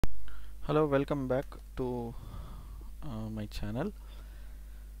Hello, welcome back to my channel.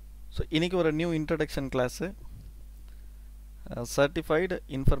 So இன்னைக்கு ஒரு new introduction class certified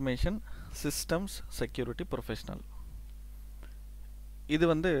information systems security professional. இது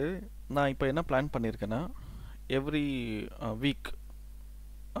வந்து நான் இப்போ என்ன பிளான் பண்ணியிருக்கேன்னா every week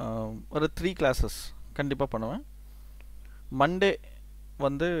ஒரு 3 classes கண்டிப்பாக பண்ணுவேன். Monday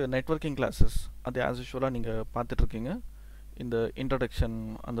வந்து networking classes அது as usual நீங்கள் பார்த்துட்டு இருக்கீங்க. இந்த introduction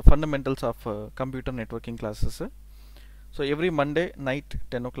and the fundamentals of computer networking classes. So every Monday night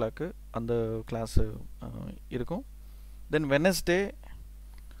 10 o'clock அந்த class இருக்கும். Then Wednesday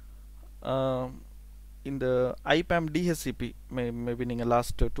இந்த IPAM DHCP maybe நீங்கள்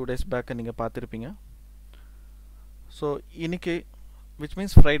last 2 days back நீங்கள் பார்த்துருப்பீங்க. So இன்னைக்கு which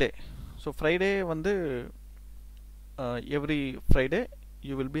means Friday. So Friday வந்து every Friday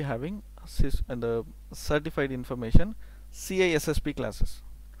you will be having the certified information CISSP classes.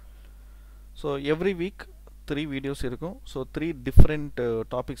 So every week 3 videos இருக்கும். So 3 different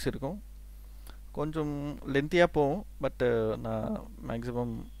topics இருக்கும். கொஞ்சம் லென்த்தியாக போகும், பட் நான்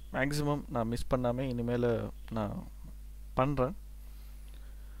மேக்ஸிமம் நான் மிஸ் பண்ணாமல் இனிமேல் நான் பண்ணுறேன்.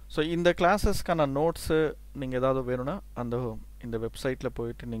 ஸோ இந்த கிளாஸஸ்க்கான நோட்ஸு நீங்கள் ஏதாவது வேணும்னா இந்த வெப்சைட்டில்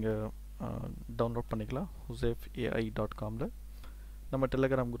போயிட்டு நீங்கள் டவுன்லோட் பண்ணிக்கலாம். huzefa.comல நம்ம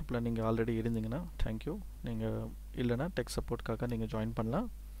டெலிகிராம் குரூப்பில் நீங்கள் ஆல்ரெடி இருந்தீங்கன்னா தேங்க்யூ, நீங்கள் இல்லைனா டெக் சப்போர்ட்காக நீங்கள் ஜாயின் பண்ணலாம்.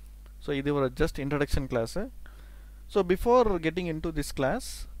 ஸோ இது ஒரு just introduction class. So before getting in to this class,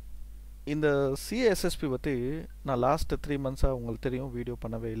 இந்த CISSP பற்றி நான் லாஸ்ட் 3 months உங்களுக்கு தெரியும் வீடியோ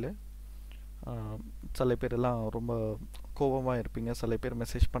பண்ணவே இல்லை. சில பேர் எல்லாம் ரொம்ப கோபமாக இருப்பீங்க, சில பேர்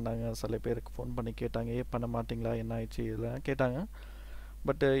மெசேஜ் பண்ணாங்க, சில பேருக்கு ஃபோன் பண்ணி கேட்டாங்க ஏன் பண்ண மாட்டிங்களா, என்ன ஆயிடுச்சு, இதெல்லாம் கேட்டாங்க.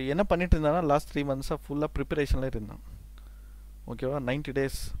 பட் என்ன பண்ணிட்டு இருந்தாங்கன்னா லாஸ்ட் 3 months ஃபுல்லாக ப்ரிப்பரேஷனில் இருந்தேன். ஓகேவா, 90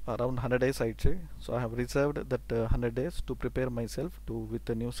 days அரவுண்ட் 100 days ஆயிடுச்சு. So I have reserved that 100 days to prepare my self to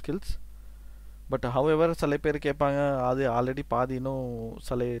with new skills. But however சில பேர் கேட்பாங்க, அது ஆல்ரெடி பாதி இன்னும்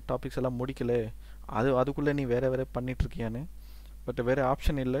சில டாபிக்ஸ் எல்லாம் முடிக்கல, அதுக்குள்ளே நீ வேறு பண்ணிகிட்ருக்கியான்னு. பட் வேறு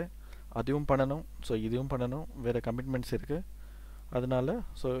ஆப்ஷன் இல்லை, அதுவும் பண்ணணும், ஸோ இதுவும் பண்ணணும், வேறு கமிட்மெண்ட்ஸ் இருக்குது. அதனால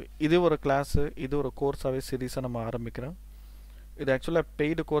ஸோ இது ஒரு கிளாஸு, இது ஒரு கோர்ஸாகவே சீரியஸாக நம்ம ஆரம்பிக்கிறோம். இது ஆக்சுவலாக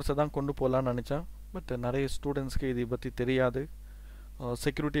பெய்டு கோர்ஸை தான் கொண்டு போகலான்னு நினச்சேன். பட் நிறைய ஸ்டூடெண்ட்ஸ்க்கு இதை பற்றி தெரியாது,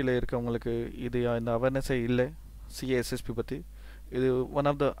 செக்யூரிட்டியில் இருக்கவங்களுக்கு இது இந்த அவேர்னஸே இல்லை CISSP பற்றி. இது one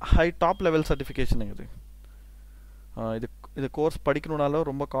of the high top level certification. இது கோர்ஸ் படிக்கணுன்னாலும்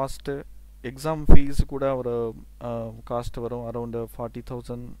ரொம்ப காஸ்ட்டு, எக்ஸாம் ஃபீஸ் கூட ஒரு காஸ்ட் வரும், அரௌண்ட்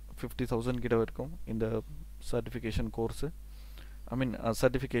 40,000 50,000 கிட்ட இருக்கும் இந்த சர்டிஃபிகேஷன் கோர்ஸு, ஐ மீன்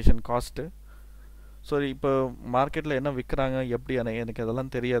சர்டிஃபிகேஷன் காஸ்ட்டு. ஸோ இப்போ மார்க்கெட்டில் என்ன விற்கிறாங்க எப்படி எனக்கு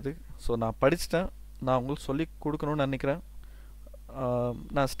அதெல்லாம் தெரியாது. ஸோ நான் படிச்சிட்டேன், நான் உங்களுக்கு சொல்லி கொடுக்கணும்னு நினைக்கிறேன்.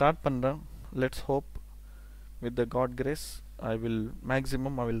 நான் ஸ்டார்ட் பண்ணுறேன். Let's hope with the God grace I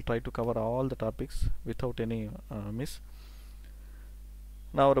will try to cover all the topics without any miss.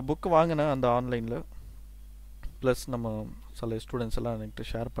 நான் ஒரு புக் வாங்கினேன் அந்த ஆன்லைனில், ப்ளஸ் நம்ம சில ஸ்டூடெண்ட்ஸ் எல்லாம் என்கிட்ட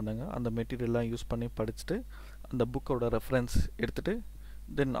ஷேர் பண்ணாங்க. அந்த மெட்டீரியல்லாம் யூஸ் பண்ணி படிச்சுட்டு அந்த புக்கோட ரெஃபரன்ஸ் எடுத்துகிட்டு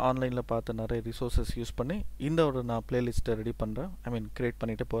தென் ஆன்லைனில் பார்த்து நிறைய ரிசோர்ஸஸ் யூஸ் பண்ணி இந்த ஒரு நான் ப்ளேலிஸ்ட்டை ரெடி பண்ணுறேன், ஐ மீன் க்ரியேட்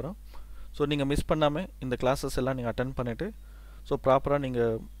பண்ணிகிட்டு போகிறேன். ஸோ நீங்கள் மிஸ் பண்ணாமல் இந்த கிளாஸஸ் எல்லாம் நீங்கள் அட்டென்ட் பண்ணிவிட்டு ஸோ ப்ராப்பராக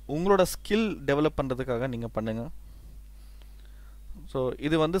நீங்கள் உங்களோட ஸ்கில் டெவலப் பண்ணுறதுக்காக நீங்கள் பண்ணுங்கள். ஸோ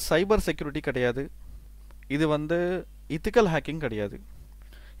இது வந்து சைபர் செக்யூரிட்டி கிடையாது, இது வந்து இத்திக்கல் ஹேக்கிங் கிடையாது.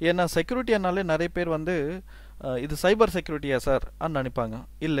 ஏன்னா செக்யூரிட்டியானாலே நிறைய பேர் வந்து இது சைபர் செக்யூரிட்டியா சார் நினைப்பாங்க.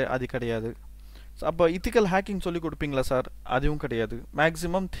 இல்லை, அது கிடையாது. அப்போ இத்திக்கல் ஹேக்கிங் சொல்லி கொடுப்பீங்களா சார், அதுவும் கிடையாது.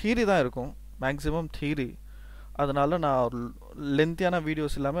 மேக்ஸிமம் தியரி தான் இருக்கும், மேக்ஸிமம் தியரி. அதனால நான் ஒரு லென்த்தியான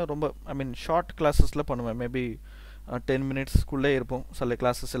வீடியோஸ் இல்லாமல் ரொம்ப ஐ மீன் ஷார்ட் கிளாஸஸில் பண்ணுவேன். மேபி 10 minutesக்குள்ளே இருப்போம் சில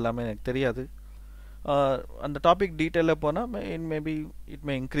கிளாஸஸ் எல்லாமே, எனக்கு தெரியாது. அந்த டாபிக் டீட்டெயிலாக போனால் maybe it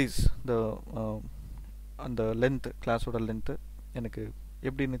may increase the அந்த லென்த், கிளாஸோட லென்த்து எனக்கு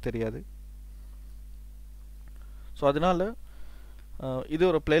எப்படின்னு தெரியாது. ஸோ அதனால் இது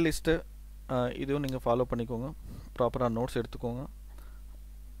ஒரு ப்ளேலிஸ்ட்டு, இதுவும் நீங்கள் ஃபாலோ பண்ணிக்கோங்க, ப்ராப்பராக நோட்ஸ் எடுத்துக்கோங்க.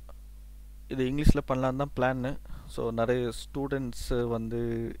 இது இங்கிலீஷில் பண்ணலான்னு தான் பிளான்னு. ஸோ நிறைய ஸ்டூடெண்ட்ஸு வந்து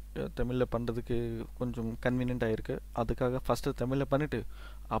தமிழில் பண்ணுறதுக்கு கொஞ்சம் கன்வீனியன்ட் ஆகிருக்கு. அதுக்காக ஃபஸ்ட்டு தமிழில் பண்ணிவிட்டு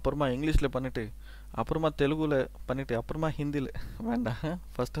அப்புறமா இங்கிலீஷில் பண்ணிவிட்டு அப்புறமா தெலுங்குல பண்ணிவிட்டு அப்புறமா ஹிந்தியில் வேண்டாம்,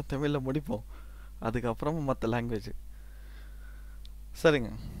 ஃபஸ்ட்டு தமிழில் முடிப்போம், அதுக்கப்புறமா மற்ற லாங்குவேஜ்.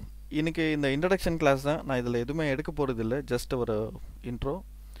 சரிங்க, இன்றைக்கி இந்த இன்ட்ரடக்ஷன் கிளாஸ் தான். நான் இதில் எதுவுமே எடுக்க போகிறது இல்லை, ஜஸ்ட் ஒரு இன்ட்ரோ.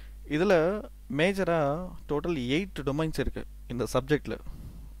 இதில் மேஜராக டோட்டல் 8 டொமைன்ஸ் இருக்குது இந்த சப்ஜெக்டில்.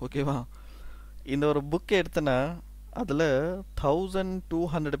 ஓகேவா, இந்த ஒரு புக் எடுத்தேன்னா அதில்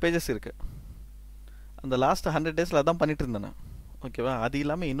 1200 pages இருக்குது. அந்த லாஸ்ட் 100 days அதான் பண்ணிகிட்டு இருந்தேன். ஓகேவா, அது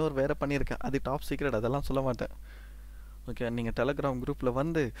இல்லாமல் இன்னொரு வேறு பண்ணியிருக்கேன், அது டாப் சீக்ரெட், அதெல்லாம் சொல்ல மாட்டேன். ஓகே, நீங்கள் டெலகிராம் குரூப்பில்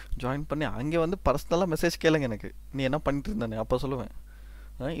வந்து ஜாயின் பண்ணி அங்கே வந்து பர்சனலாக மெசேஜ் கேளுங்க எனக்கு, நீ என்ன பண்ணிட்டு இருந்தேன்னு அப்போ சொல்லுவேன்.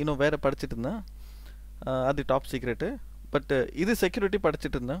 இன்னும் வேறு படிச்சுட்டு இருந்தேன், அது டாப் சீக்ரெட்டு. பட் இது செக்யூரிட்டி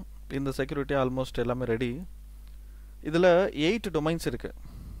படிச்சுட்டு இருந்தேன். இந்த செக்யூரிட்டி ஆல்மோஸ்ட் எல்லாமே ரெடி. இதில் 8 டொமைன்ஸ் இருக்குது.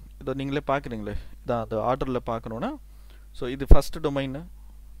 இதை நீங்களே பார்க்குறீங்களே, இதான் அது ஆர்டரில் பார்க்கணுன்னா. ஸோ இது first domain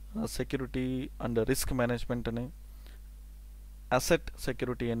security and risk மேனேஜ்மெண்ட்டுன்னு, asset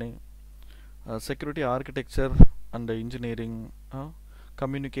செக்யூரிட்டின்னு, security architecture and engineering,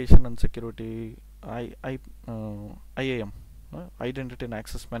 communication and security, IAM, identity and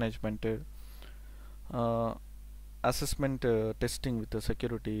access management, assessment testing with the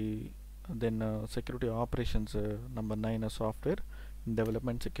security, then security operations, number 9 software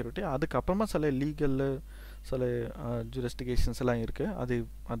development security. அதுக்கப்புறமா சில legal சில ஜூரிஸ்டிகேஷன்ஸ் எல்லாம் இருக்குது,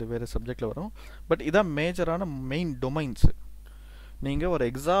 அது வேறு சப்ஜெக்டில் வரும். But இதான் மேஜரான மெயின் டொமைன்ஸ். நீங்கள் ஒரு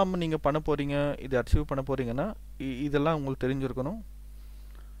எக்ஸாம் நீங்கள் பண்ண போகிறீங்க, இது அச்சீவ் பண்ண போகிறீங்கன்னா இதெல்லாம் உங்களுக்கு தெரிஞ்சிருக்கணும்.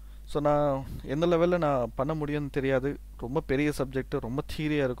 ஸோ நான் எந்த லெவலில் நான் பண்ண முடியும்னு தெரியாது, ரொம்ப பெரிய சப்ஜெக்ட்டு, ரொம்ப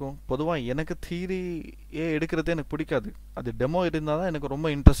தியரியாக இருக்கும். பொதுவாக எனக்கு தியரியே எடுக்கிறதே எனக்கு பிடிக்காது, அது டெமோ இருந்தால் தான் எனக்கு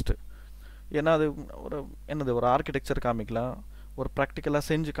ரொம்ப இன்ட்ரெஸ்ட்டு. ஏன்னா அது ஒரு ஆர்கிடெக்சர் காமிக்கலாம், ஒரு ப்ராக்டிக்கலாக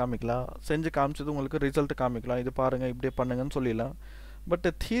செஞ்சு காமிக்கலாம், செஞ்சு காமிச்சது உங்களுக்கு ரிசல்ட் காமிக்கலாம், இது பாருங்கள் இப்படியே பண்ணுங்கன்னு சொல்லிடலாம். பட்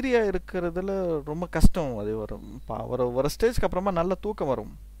தியரியாக இருக்கிறதுல ரொம்ப கஷ்டம். அது ஒரு ஸ்டேஜ்க்கு அப்புறமா நல்ல தூக்கம்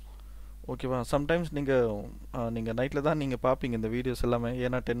வரும். ஓகேவா? சம்டைம்ஸ் நீங்கள் நைட்டில் தான் நீங்கள் பார்ப்பீங்க இந்த வீடியோஸ் எல்லாமே,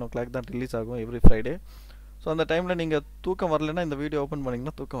 ஏன்னா 10 o'clock தான் ரிலீஸ் ஆகும் எவ்ரி ஃப்ரைடே. ஸோ அந்த டைமில் நீங்கள் தூக்கம் வரலைன்னா இந்த வீடியோ ஓப்பன்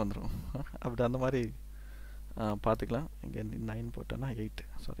பண்ணிங்கன்னா தூக்கம் வந்துடும். அப்படி அந்த மாதிரி பார்த்துக்கலாம். இங்கே 9 போட்டேன்னா 8,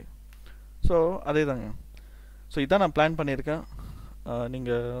 சாரி. ஸோ அதே தாங்க. ஸோ இதான் நான் பிளான் பண்ணியிருக்கேன்.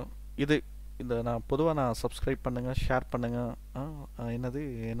 நீங்கள் இந்த நான் பொதுவாக சப்ஸ்கிரைப் பண்ணுங்கள், ஷேர் பண்ணுங்கள்,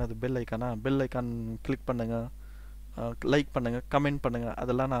 என்னது பெல் ஐக்கான் கிளிக் பண்ணுங்கள், லைக் பண்ணுங்கள், கமெண்ட் பண்ணுங்கள்.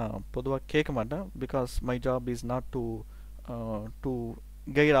 அதெல்லாம் நான் பொதுவாக கேட்க மாட்டேன். Because my job is not to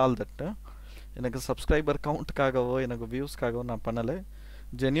guide all that. எனக்கு சப்ஸ்கிரைபர் கவுண்ட்டுக்காகவோ எனக்கு வியூஸ்க்காகவோ நான் பண்ணலை.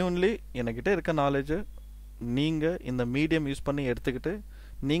 ஜென்யூன்லி என்கிட்ட இருக்க நாலேஜு நீங்கள் இந்த மீடியம் யூஸ் பண்ணி எடுத்துக்கிட்டு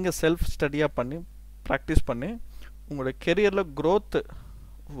நீங்கள் செல்ஃப் ஸ்டடியாக பண்ணி ப்ராக்டிஸ் பண்ணி உங்களோட கெரியரில் க்ரோத்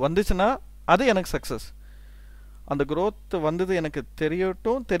வந்துச்சுன்னா அது எனக்கு சக்ஸஸ். அந்த க்ரோத் வந்தது எனக்கு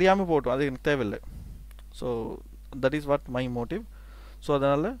தெரியட்டும், தெரியாமல் போகட்டும், அது எனக்கு தேவையில்லை. So that is what my motive. So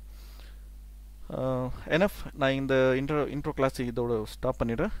அதனால் எனஃப், நான் இந்த இன்ட்ரோ கிளாஸ் இதோட ஸ்டாப்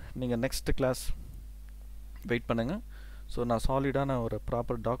பண்ணிடுறேன். நீங்கள் நெக்ஸ்ட் கிளாஸ் வெயிட் பண்ணுங்கள். ஸோ நான் சாலிடான ஒரு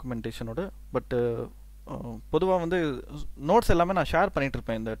ப்ராப்பர் டாக்குமெண்டேஷனோட, பட்டு பொதுவாக வந்து நோட்ஸ் எல்லாமே நான் ஷேர்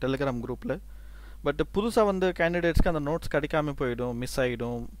பண்ணிகிட்ருப்பேன் இந்த டெலிகிராம் குரூப்பில். பட் புதுசாக கேண்டிடேட்ஸ்க்கு அந்த நோட்ஸ் கிடைக்காம போயிடும், மிஸ்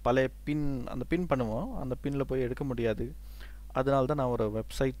ஆகிடும். பழைய அந்த பின் பண்ணுவோம், அந்த பின்னில் போய் எடுக்க முடியாது. அதனால தான் நான் ஒரு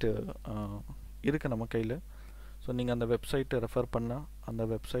வெப்சைட்டு இருக்குது நம்ம கையில். ஸோ நீங்கள் அந்த வெப்சைட்டை ரெஃபர் பண்ணால் அந்த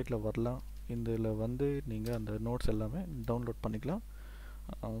வெப்சைட்டில் வரலாம். இதில் நீங்கள் அந்த நோட்ஸ் எல்லாமே டவுன்லோட் பண்ணிக்கலாம்.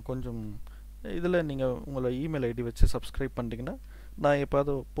 கொஞ்சம் இதில் நீங்கள் உங்களை இமெயில் ஐடி வச்சு சப்ஸ்கிரைப் பண்ணிட்டீங்கன்னா நான்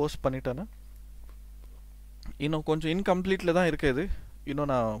எப்போது போஸ்ட் பண்ணிட்டேன்னா, இன்னும் கொஞ்சம் இன்கம்ப்ளீட்டில் தான் இருக்குது,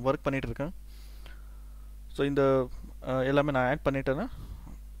 இன்னும் நான் ஒர்க் பண்ணிகிட்ருக்கேன். ஸோ இந்த எல்லாமே நான் ஆட் பண்ணிட்டேன்னா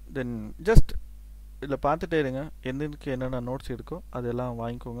தென் ஜஸ்ட் இதில் பார்த்துட்டே இருங்க, எந்தக்கு என்னென்ன நோட்ஸ் இருக்கோ அதெல்லாம்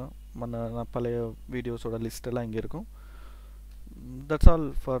வாங்கிக்கோங்க. நான் பழைய வீடியோஸோட லிஸ்ட்டெல்லாம் இங்கே இருக்கும். That's all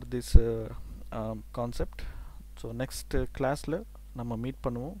for this concept. So next கிளாஸில் நம்ம மீட்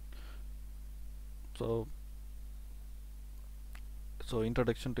பண்ணுவோம். So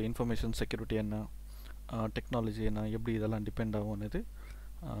introduction to information security என்ன, டெக்னாலஜி என்ன, எப்படி இதெல்லாம் டிபெண்ட் ஆகும்னு.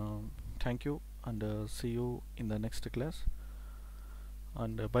 Thank you and see you in the next class.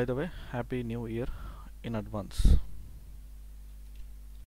 And by the way, happy new year in advance.